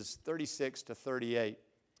 verses 36 to 38.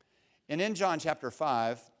 And in John chapter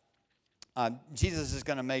 5, Jesus is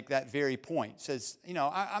going to make that very point. He says,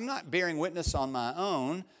 I'm not bearing witness on my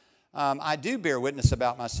own. I do bear witness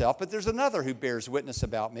about myself, but there's another who bears witness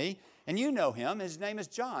about me. And you know him. His name is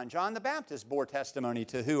John. John the Baptist bore testimony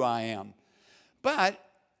to who I am. But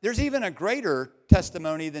there's even a greater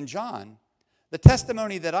testimony than John. The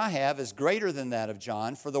testimony that I have is greater than that of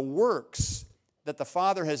John, for the works that the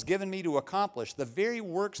Father has given me to accomplish, the very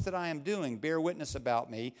works that I am doing, bear witness about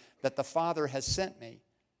me that the Father has sent me.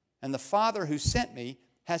 And the Father who sent me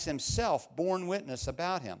has himself borne witness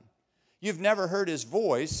about him. You've never heard his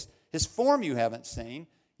voice. His form you haven't seen.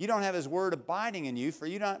 You don't have his word abiding in you, for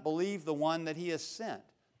you don't believe the one that he has sent.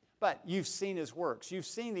 But you've seen his works. You've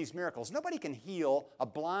seen these miracles. Nobody can heal a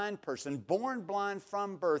blind person, born blind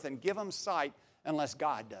from birth, and give them sight unless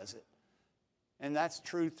God does it. And that's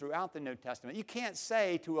true throughout the New Testament. You can't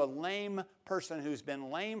say to a lame person who's been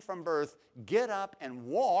lame from birth, get up and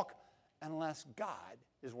walk, unless God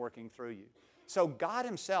is working through you. So God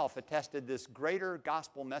himself attested this greater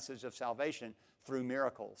gospel message of salvation through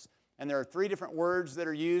miracles. And there are 3 different words that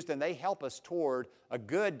are used, and they help us toward a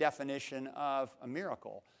good definition of a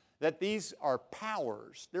miracle. That these are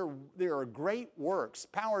powers. They are great works,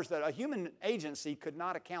 powers that a human agency could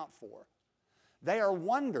not account for. They are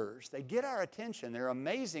wonders. They get our attention. They're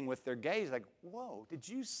amazing with their gaze. Like, whoa, did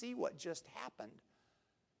you see what just happened?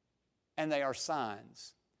 And they are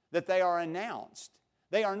signs. That they are announced.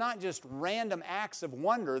 They are not just random acts of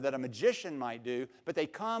wonder that a magician might do, but they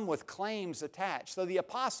come with claims attached. So the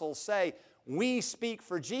apostles say, we speak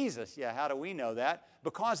for Jesus. Yeah, how do we know that?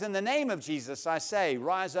 Because in the name of Jesus, I say,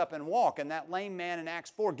 rise up and walk. And that lame man in Acts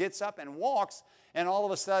 4 gets up and walks, and all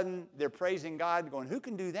of a sudden they're praising God, going, who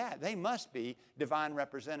can do that? They must be divine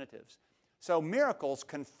representatives. So miracles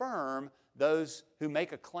confirm those who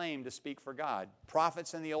make a claim to speak for God.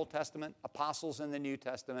 Prophets in the Old Testament, apostles in the New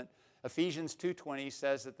Testament. Ephesians 2:20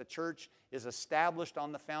 says that the church is established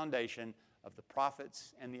on the foundation of the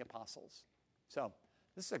prophets and the apostles. So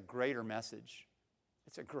this is a greater message.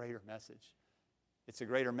 It's a greater message. It's a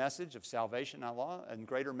greater message of salvation and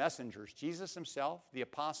greater messengers. Jesus himself, the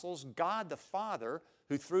apostles, God the Father,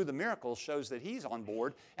 who through the miracles shows that he's on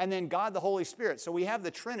board, and then God the Holy Spirit. So we have the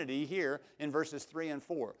Trinity here in verses 3 and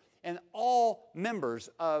 4. And all members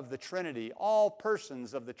of the Trinity, all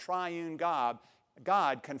persons of the triune God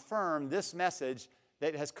confirm this message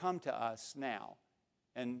that has come to us now.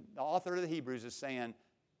 And the author of the Hebrews is saying,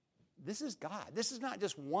 this is God. This is not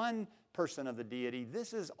just one person of the deity.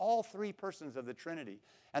 This is all three persons of the Trinity.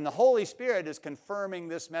 And the Holy Spirit is confirming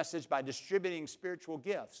this message by distributing spiritual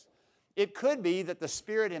gifts. It could be that the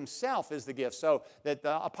Spirit Himself is the gift, so that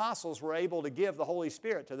the apostles were able to give the Holy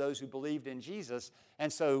Spirit to those who believed in Jesus,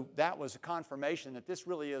 and so that was a confirmation that this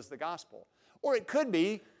really is the gospel. Or it could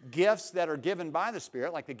be gifts that are given by the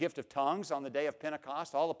Spirit, like the gift of tongues on the day of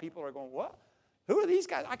Pentecost. All the people are going, what? Who are these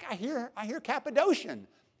guys? I hear Cappadocian.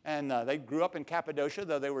 And they grew up in Cappadocia,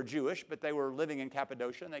 though they were Jewish, but they were living in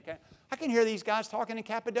Cappadocia. And I can hear these guys talking in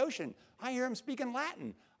Cappadocian. I hear them speaking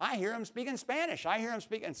Latin. I hear them speaking Spanish. I hear them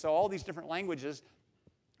speaking. And so all these different languages,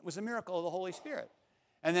 it was a miracle of the Holy Spirit.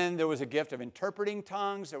 And then there was a gift of interpreting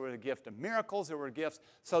tongues. There was a gift of miracles. There were gifts.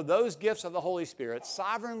 So those gifts of the Holy Spirit,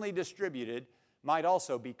 sovereignly distributed, might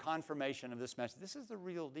also be confirmation of this message. This is the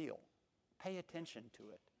real deal. Pay attention to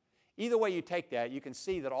it. Either way you take that, you can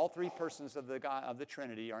see that all three persons of the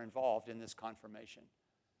Trinity are involved in this confirmation.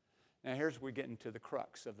 Now here's where we're getting to the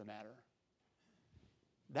crux of the matter.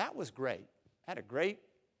 That was great. Had a great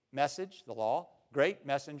message, the law, great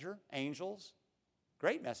messenger, angels,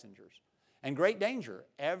 great messengers, and great danger.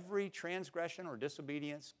 Every transgression or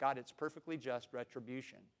disobedience got its perfectly just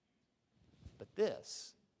retribution. But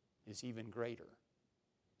this is even greater.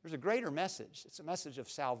 There's a greater message. It's a message of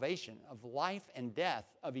salvation, of life and death,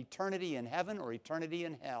 of eternity in heaven or eternity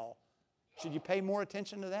in hell. Should you pay more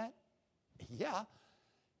attention to that? Yeah.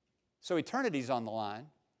 So eternity's on the line.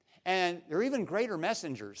 And there are even greater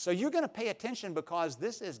messengers. So you're going to pay attention because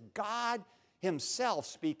this is God Himself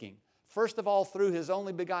speaking. First of all, through His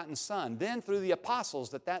only begotten Son, then through the apostles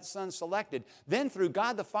that Son selected, then through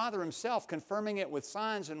God the Father Himself confirming it with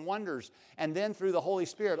signs and wonders, and then through the Holy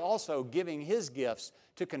Spirit also giving His gifts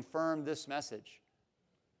to confirm this message.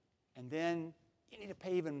 And then you need to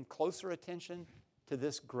pay even closer attention to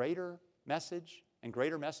this greater message and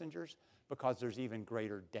greater messengers because there's even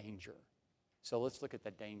greater danger. So let's look at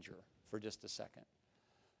the danger for just a second.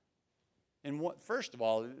 And first of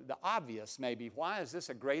all, the obvious maybe, why is this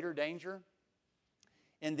a greater danger?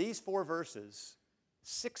 In these 4 verses,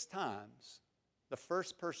 6 times the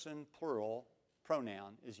first person plural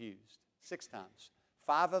pronoun is used. 6 times.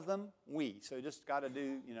 5 of them, we. So you just got to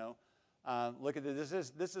do, look at this.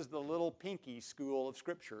 This is the little pinky school of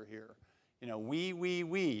Scripture here.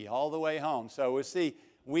 We, all the way home. So we'll see,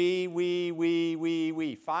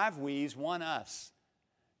 we. 5 we's, 1 us.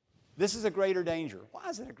 This is a greater danger. Why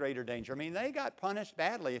is it a greater danger? I mean, they got punished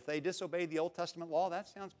badly if they disobeyed the Old Testament law. That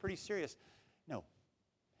sounds pretty serious. No,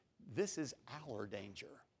 this is our danger.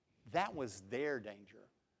 That was their danger.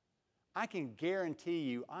 I can guarantee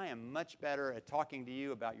you I am much better at talking to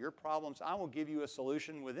you about your problems. I will give you a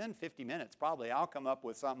solution within 50 minutes probably. I'll come up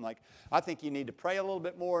with something like, I think you need to pray a little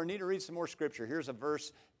bit more, need to read some more Scripture. Here's a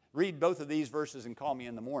verse. Read both of these verses and call me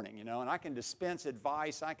in the morning, and I can dispense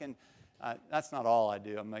advice. That's not all I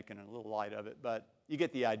do. I'm making a little light of it, but you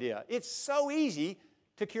get the idea. It's so easy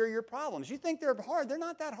to cure your problems. You think they're hard. They're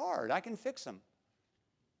not that hard. I can fix them.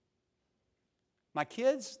 My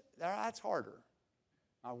kids, that's harder.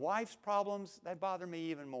 My wife's problems, they bother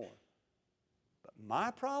me even more. But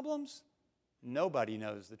my problems, nobody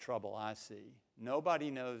knows the trouble I see. Nobody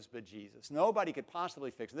knows but Jesus. Nobody could possibly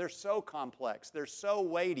fix them. They're so complex. They're so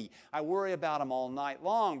weighty. I worry about them all night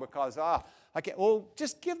long because, I can't. Well,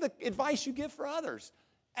 just give the advice you give for others.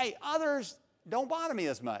 Hey, others don't bother me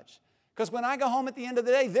as much because when I go home at the end of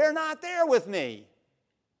the day, they're not there with me.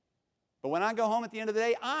 But when I go home at the end of the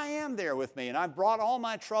day, I am there with me, and I've brought all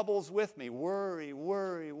my troubles with me. Worry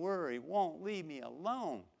won't leave me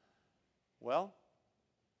alone. Well,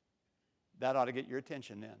 that ought to get your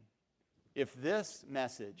attention then. If this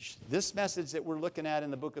message that we're looking at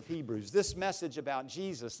in the book of Hebrews, this message about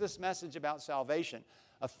Jesus, this message about salvation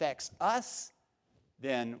affects us,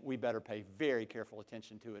 then we better pay very careful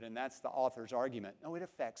attention to it. And that's the author's argument. No, it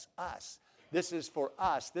affects us. This is for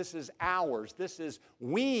us. This is ours.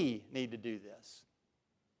 We need to do this.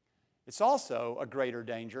 It's also a greater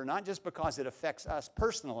danger, not just because it affects us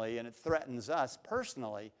personally and it threatens us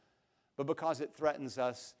personally, but because it threatens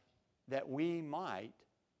us that we might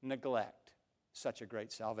neglect such a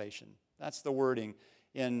great salvation. That's the wording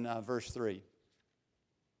in verse 3.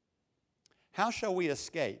 How shall we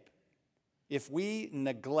escape if we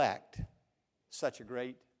neglect such a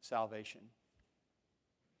great salvation?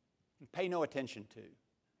 Pay no attention to,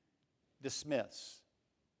 dismiss,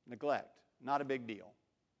 neglect, not a big deal.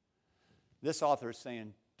 This author is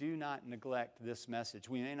saying, do not neglect this message.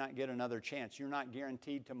 We may not get another chance. You're not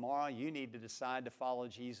guaranteed tomorrow. You need to decide to follow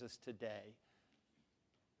Jesus today.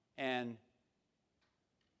 And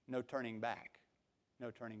no turning back. No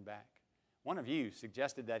turning back. One of you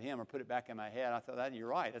suggested that hymn or put it back in my head. I thought, you're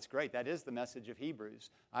right. That's great. That is the message of Hebrews.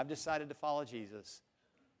 I've decided to follow Jesus,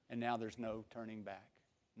 and now there's no turning back.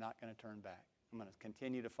 I'm not going to turn back. I'm going to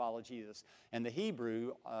continue to follow Jesus. And the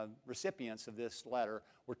Hebrew recipients of this letter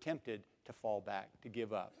were tempted to fall back, to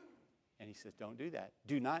give up. And he says, don't do that.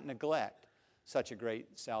 Do not neglect such a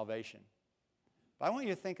great salvation. But I want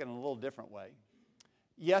you to think in a little different way.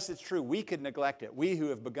 Yes, it's true. We could neglect it. We who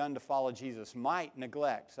have begun to follow Jesus might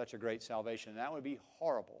neglect such a great salvation. That would be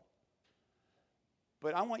horrible.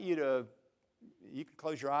 But I want you to, you can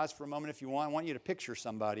close your eyes for a moment if you want. I want you to picture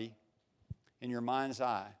somebody in your mind's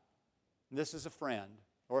eye. This is a friend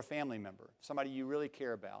or a family member, somebody you really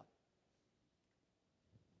care about.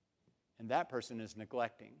 And that person is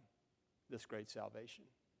neglecting this great salvation.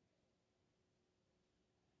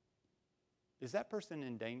 Is that person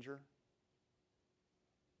in danger?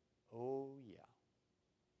 Oh, yeah.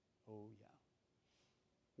 Oh, yeah.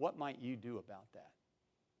 What might you do about that?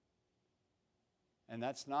 And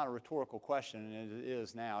that's not a rhetorical question, and it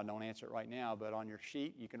is now. Don't answer it right now, but on your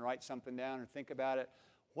sheet, you can write something down and think about it.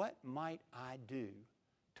 What might I do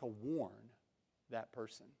to warn that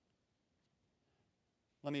person?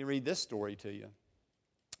 Let me read this story to you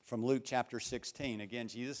from Luke chapter 16. Again,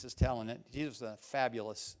 Jesus is telling it. Jesus is a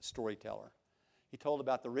fabulous storyteller. He told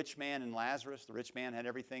about the rich man and Lazarus. The rich man had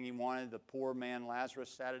everything he wanted. The poor man, Lazarus,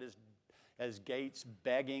 sat at his gates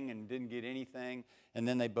begging and didn't get anything, and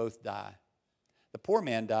then they both die. The poor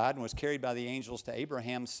man died and was carried by the angels to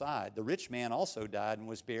Abraham's side. The rich man also died and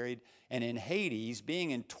was buried. And in Hades,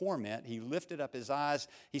 being in torment, he lifted up his eyes.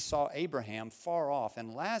 He saw Abraham far off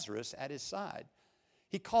and Lazarus at his side.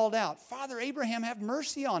 He called out, Father Abraham, have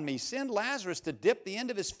mercy on me. Send Lazarus to dip the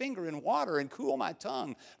end of his finger in water and cool my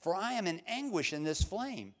tongue, for I am in anguish in this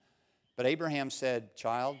flame. But Abraham said,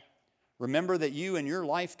 Child, remember that you in your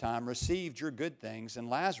lifetime received your good things, and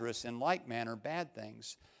Lazarus in like manner bad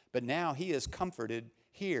things. But now he is comforted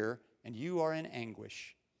here, and you are in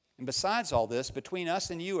anguish. And besides all this, between us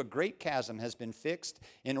and you a great chasm has been fixed,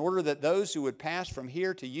 in order that those who would pass from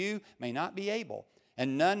here to you may not be able,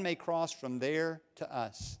 and none may cross from there to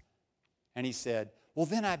us. And he said, Well,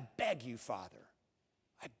 then I beg you, Father,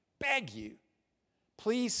 I beg you,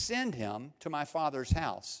 please send him to my father's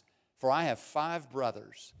house, for I have 5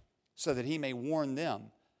 brothers, so that he may warn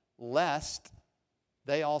them, lest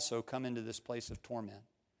they also come into this place of torment.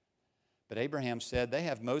 But Abraham said, They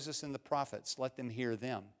have Moses and the prophets. Let them hear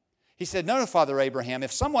them. He said, No, Father Abraham,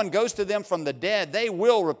 if someone goes to them from the dead, they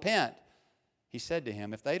will repent. He said to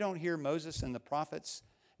him, If they don't hear Moses and the prophets,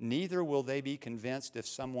 neither will they be convinced if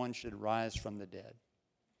someone should rise from the dead.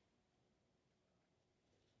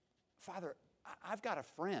 Father, I've got a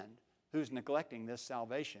friend who's neglecting this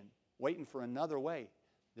salvation, waiting for another way.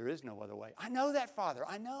 There is no other way. I know that, Father,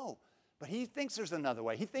 I know. But he thinks there's another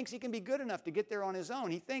way. He thinks he can be good enough to get there on his own.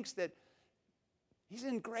 He thinks that he's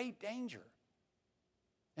in great danger.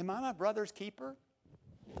 Am I my brother's keeper?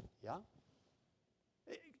 Yeah.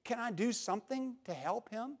 Can I do something to help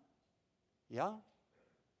him? Yeah.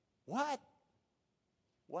 What?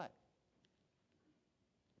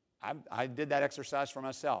 I did that exercise for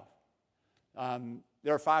myself.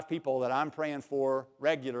 There are 5 people that I'm praying for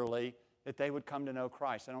regularly that they would come to know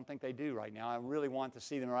Christ. I don't think they do right now. I really want to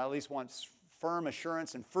see them, or I at least want firm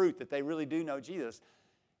assurance and fruit that they really do know Jesus.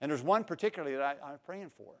 And there's one particularly that I'm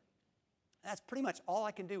praying for. That's pretty much all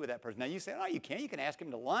I can do with that person. Now you say, you can't. You can ask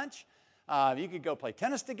him to lunch. You could go play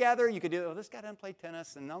tennis together. You could do, this guy doesn't play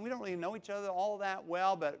tennis. And no, we don't really know each other all that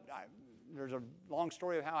well, but there's a long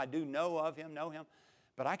story of how I do know him.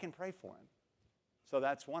 But I can pray for him. So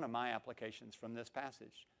that's one of my applications from this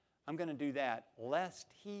passage. I'm going to do that lest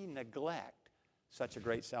he neglect such a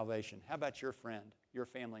great salvation. How about your friend, your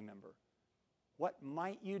family member? What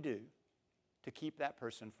might you do to keep that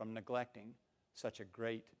person from neglecting such a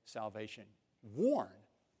great salvation? Warn.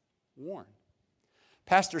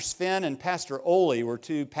 Pastor Sven and Pastor Ole were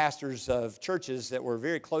 2 pastors of churches that were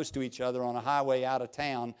very close to each other on a highway out of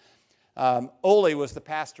town. Ole was the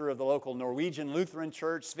pastor of the local Norwegian Lutheran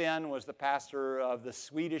church. Sven was the pastor of the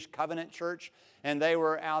Swedish Covenant Church. And they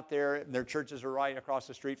were out there. Their churches are right across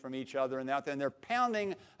the street from each other. And they're out there, and they're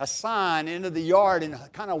pounding a sign into the yard and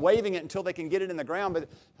kind of waving it until they can get it in the ground.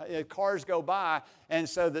 But cars go by. And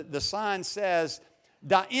so the sign says,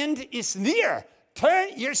 "The end is near.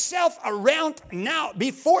 Turn yourself around now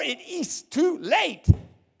before it is too late."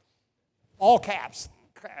 All caps,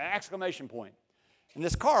 exclamation point. And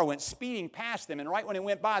this car went speeding past them, and right when it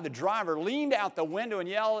went by, the driver leaned out the window and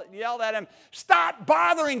yelled at him, "Stop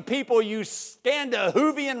bothering people, you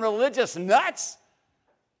Scandinavian religious nuts!"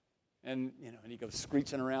 And he goes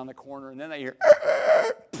screeching around the corner, and then they hear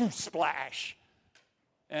poof, splash.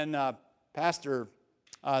 And Pastor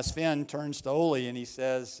Sven turns to Ole and he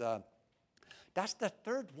says, that's the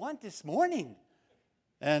third one this morning.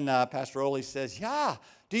 And Pastor Ole says, yeah,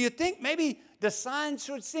 do you think maybe the sign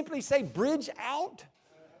should simply say bridge out?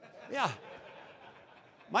 Yeah,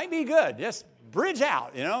 might be good. Just bridge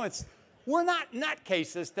out, We're not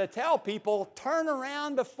nutcases to tell people turn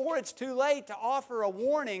around before it's too late, to offer a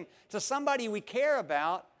warning to somebody we care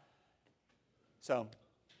about. So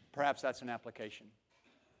perhaps that's an application.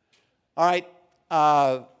 All right,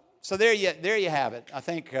 so there you have it. I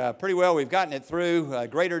think pretty well we've gotten it through.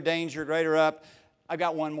 Greater danger, greater up. I've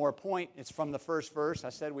got one more point. It's from the first verse. I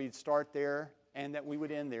said we'd start there and that we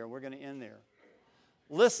would end there. We're going to end there.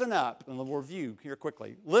 Listen up, and we'll review here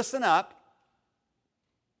quickly. Listen up.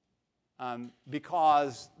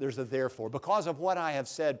 Because there's a therefore. Because of what I have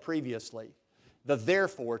said previously, the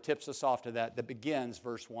therefore tips us off to that begins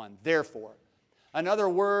verse 1. Therefore. Another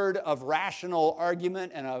word of rational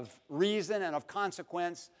argument and of reason and of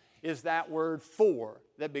consequence is that word for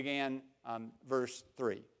that began verse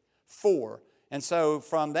 3. For. And so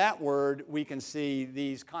from that word, we can see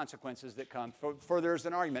these consequences that come. For there's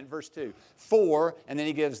an argument, verse 2. For, and then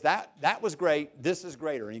he gives that was great, this is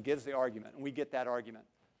greater. And he gives the argument, and we get that argument.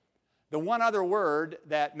 The one other word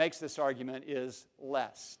that makes this argument is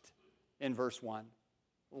lest in verse 1.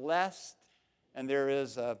 Lest, and there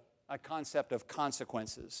is a concept of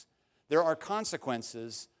consequences. There are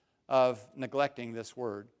consequences of neglecting this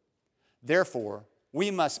word. Therefore, we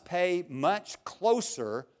must pay much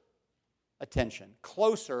closer attention.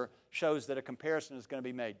 Closer shows that a comparison is going to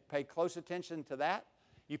be made. Pay close attention to that.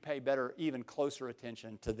 You pay better, even closer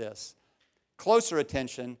attention to this. Closer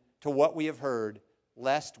attention to what we have heard,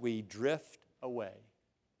 lest we drift away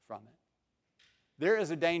from it. There is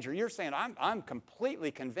a danger. You're saying, I'm completely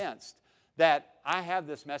convinced that I have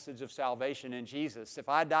this message of salvation in Jesus. If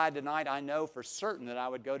I died tonight, I know for certain that I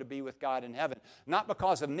would go to be with God in heaven. Not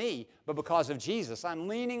because of me, but because of Jesus. I'm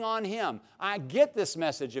leaning on Him. I get this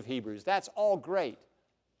message of Hebrews. That's all great.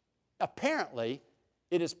 Apparently,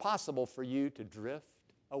 it is possible for you to drift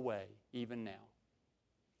away even now.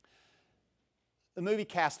 The movie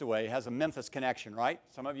Castaway has a Memphis connection, right?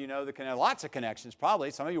 Some of you know lots of connections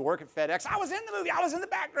probably. Some of you work at FedEx. I was in the movie. I was in the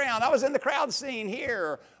background. I was in the crowd scene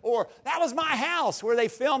here. Or that was my house where they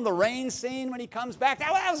filmed the rain scene when he comes back.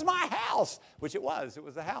 That was my house, which it was. It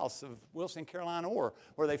was the house of Wilson Caroline Orr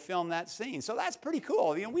where they filmed that scene. So that's pretty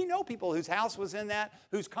cool. We know people whose house was in that,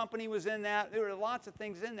 whose company was in that. There were lots of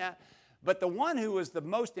things in that. But the one who was the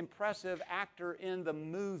most impressive actor in the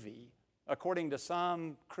movie, according to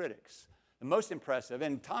some critics, the most impressive,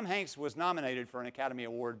 and Tom Hanks was nominated for an Academy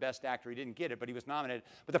Award, Best Actor. He didn't get it, but he was nominated.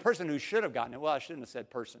 But the person who should have gotten it, well, I shouldn't have said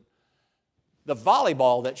person. The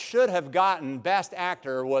volleyball that should have gotten Best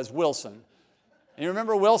Actor was Wilson. And you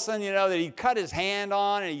remember Wilson, that he cut his hand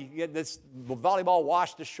on, and he get this volleyball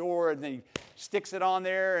washed ashore, and then he sticks it on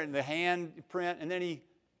there, and the hand print, and then he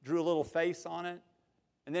drew a little face on it.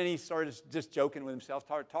 And then he started just joking with himself,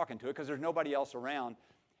 started talking to it, because there's nobody else around.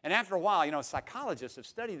 And after a while, psychologists have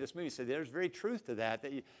studied this movie, said there's very truth to that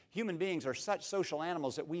human beings are such social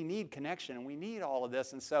animals that we need connection and we need all of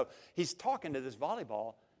this. And so he's talking to this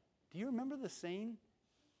volleyball. Do you remember the scene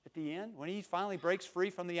at the end when he finally breaks free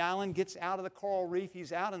from the island, gets out of the coral reef?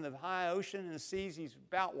 He's out in the high ocean and the seas. He's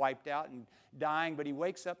about wiped out and dying, but he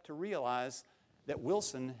wakes up to realize that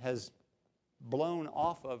Wilson has blown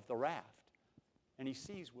off of the raft. And he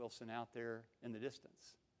sees Wilson out there in the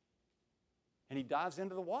distance. And he dives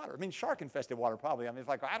into the water. Shark-infested water probably. It's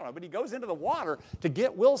like, I don't know. But he goes into the water to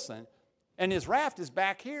get Wilson. And his raft is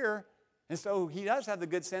back here. And so he does have the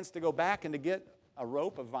good sense to go back and to get a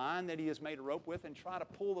rope, a vine that he has made a rope with, and try to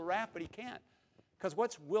pull the raft, but he can't. Because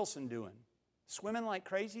what's Wilson doing? Swimming like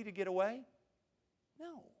crazy to get away?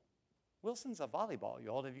 No. Wilson's a volleyball,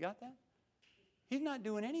 y'all. Have you got that? He's not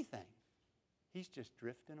doing anything. He's just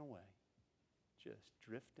drifting away. Just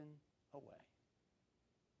drifting away.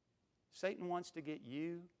 Satan wants to get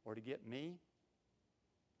you or to get me.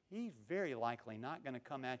 He's very likely not going to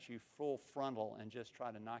come at you full frontal and just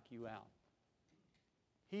try to knock you out.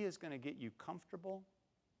 He is going to get you comfortable,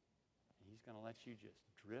 and he's going to let you just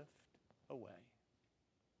drift away.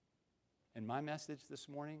 And my message this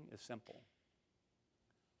morning is simple.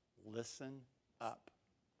 Listen up.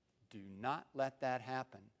 Do not let that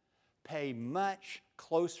happen. Pay much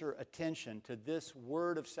closer attention to this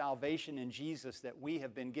word of salvation in Jesus that we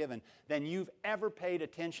have been given than you've ever paid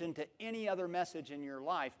attention to any other message in your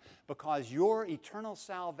life, because your eternal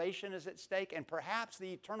salvation is at stake, and perhaps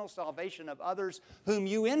the eternal salvation of others whom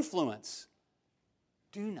you influence.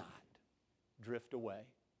 Do not drift away.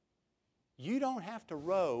 You don't have to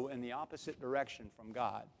row in the opposite direction from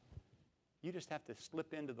God. You just have to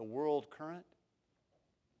slip into the world current,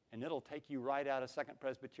 and it'll take you right out of Second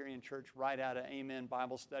Presbyterian Church, right out of Amen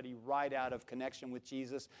Bible study, right out of connection with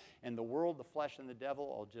Jesus. And the world, the flesh, and the devil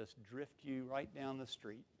will just drift you right down the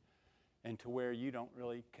street and to where you don't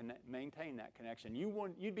really maintain that connection.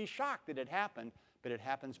 You'd be shocked that it happened, but it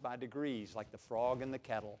happens by degrees, like the frog in the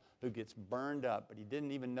kettle who gets burned up, but he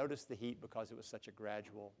didn't even notice the heat because it was such a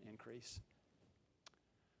gradual increase.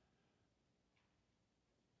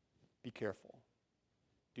 Be careful.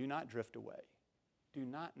 Do not drift away. Do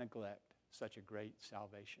not neglect such a great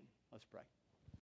salvation. Let's pray.